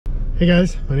Hey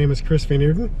guys, my name is Chris Van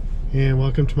Eerden and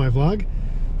welcome to my vlog.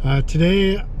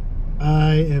 Today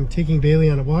I am taking Bailey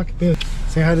on a walk. Bailey,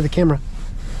 say hi to the camera.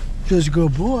 She's a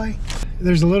good boy.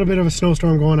 There's a little bit of a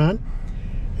snowstorm going on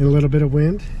and a little bit of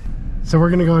wind. So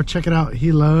we're gonna go check it out.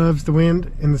 He loves the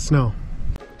wind and the snow.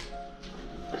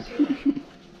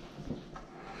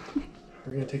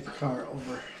 We're gonna take the car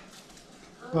over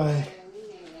by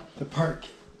the park.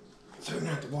 So we don't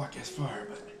have to walk as far,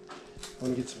 but I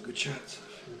want to get some good shots.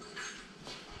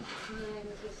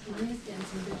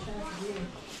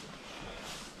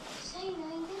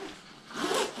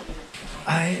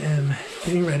 I am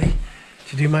getting ready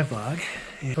to do my vlog.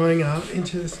 And going out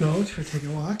into the snow to take a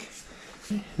walk.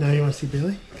 Now you want to see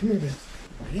Bailey? Come here, Bailey.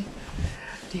 Ready?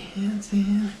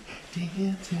 Dancing,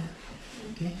 dancing,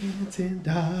 dancing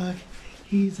dog.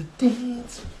 He's a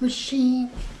dance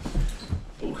machine.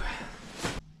 Ooh.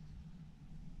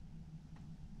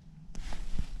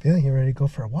 Bailey, you ready to go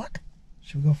for a walk?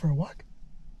 Should we go for a walk?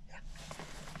 Yeah.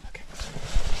 Okay.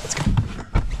 Let's go.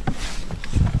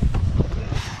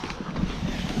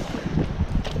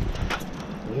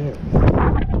 Yeah.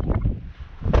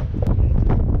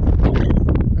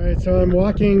 Alright, so I'm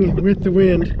walking with the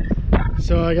wind.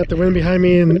 So I got the wind behind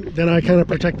me and then I kind of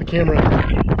protect the camera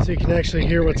so you can actually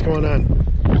hear what's going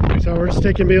on. So we're just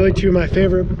taking Bailey to my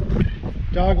favorite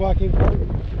dog walking park.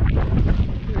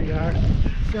 Here we are.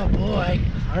 Good boy.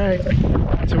 Alright,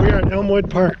 so we are at Elmwood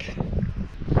Park.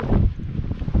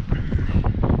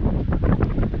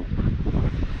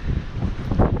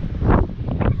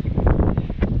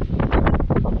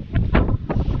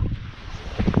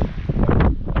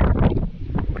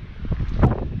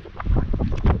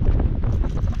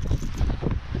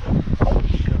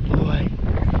 Good boy.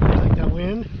 Like that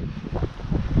wind?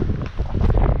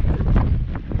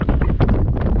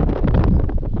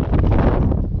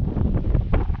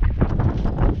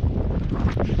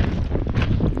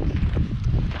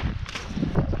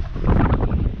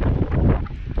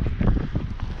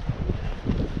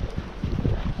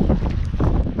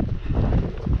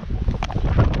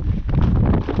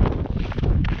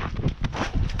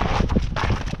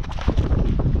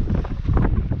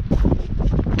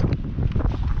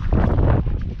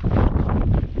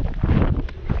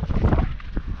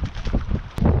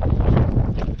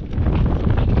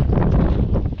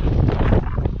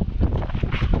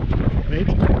 Wait.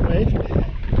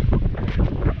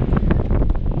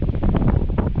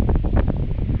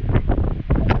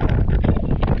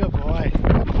 Good boy.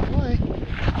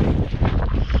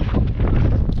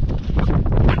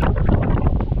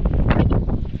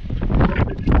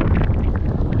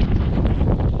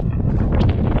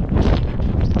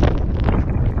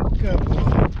 Good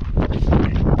boy.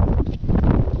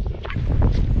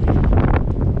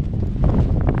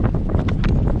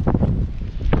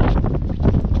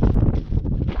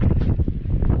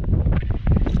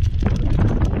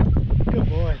 Good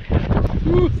boy.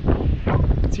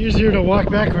 It's easier to walk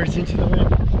backwards into the wind.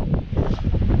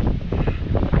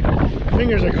 My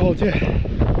fingers are cold too.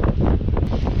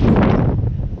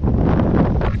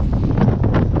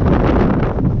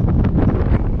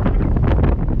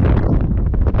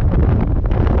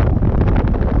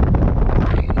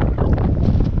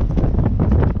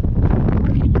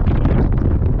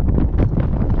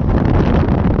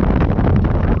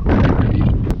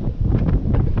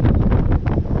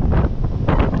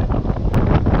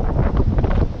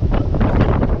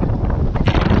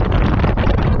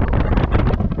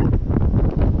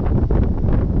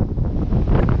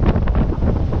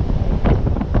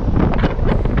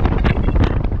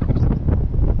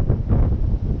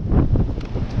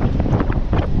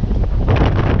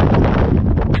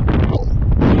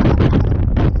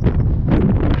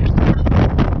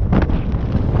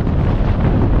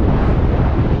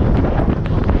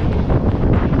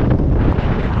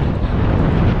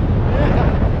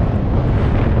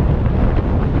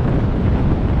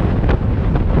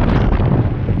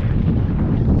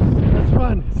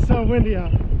 So windy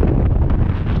out.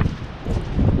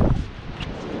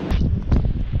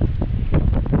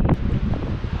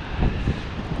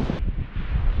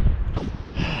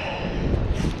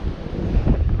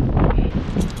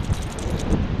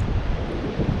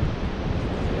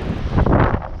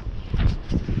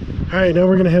 All right, now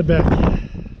we're gonna head back.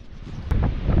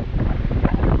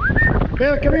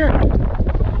 Bailey, come here.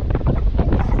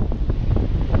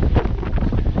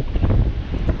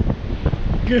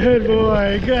 Good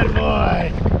boy, good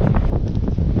boy.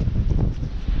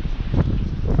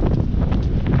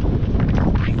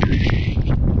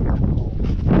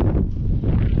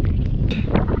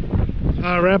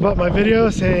 I'll wrap up my video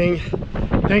saying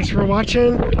thanks for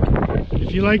watching.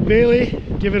 If you like Bailey,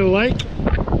 give it a like.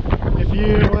 If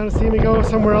you want to see me go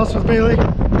somewhere else with Bailey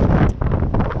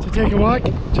to take a walk,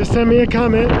 just send me a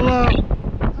comment below.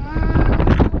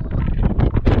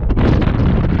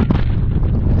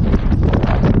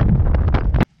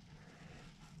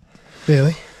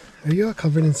 Bailey, are you all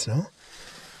covered in snow?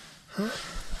 Huh?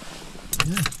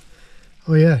 Yeah.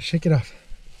 Oh yeah, shake it off.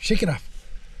 Shake it off.